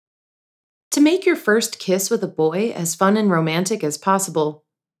To make your first kiss with a boy as fun and romantic as possible,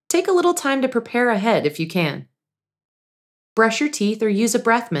 take a little time to prepare ahead if you can. Brush your teeth or use a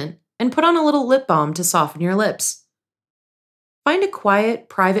breath mint and put on a little lip balm to soften your lips. Find a quiet,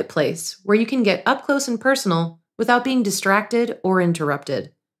 private place where you can get up close and personal without being distracted or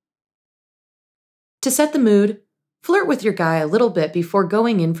interrupted. To set the mood, flirt with your guy a little bit before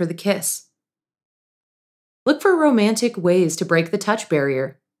going in for the kiss. Look for romantic ways to break the touch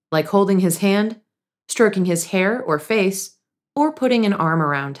barrier, like holding his hand, stroking his hair or face, or putting an arm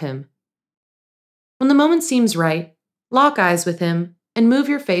around him. When the moment seems right, lock eyes with him and move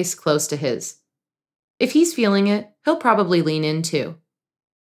your face close to his. If he's feeling it, he'll probably lean in too.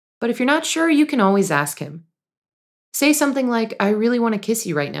 But if you're not sure, you can always ask him. Say something like, "I really want to kiss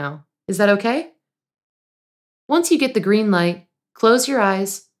you right now. Is that okay?" Once you get the green light, close your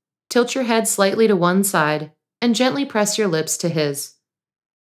eyes, tilt your head slightly to one side, and gently press your lips to his.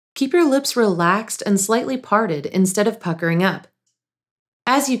 Keep your lips relaxed and slightly parted instead of puckering up.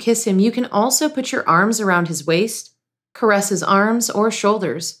 As you kiss him, you can also put your arms around his waist, caress his arms or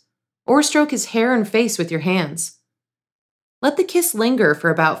shoulders, or stroke his hair and face with your hands. Let the kiss linger for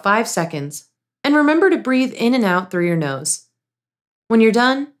about 5 seconds, and remember to breathe in and out through your nose. When you're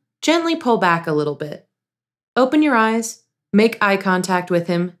done, gently pull back a little bit. Open your eyes, make eye contact with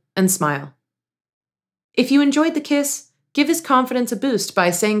him, and smile. If you enjoyed the kiss, give his confidence a boost by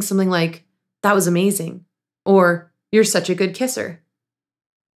saying something like, "That was amazing," or "You're such a good kisser."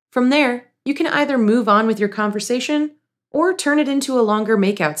 From there, you can either move on with your conversation or turn it into a longer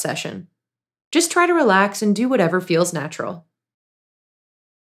makeout session. Just try to relax and do whatever feels natural.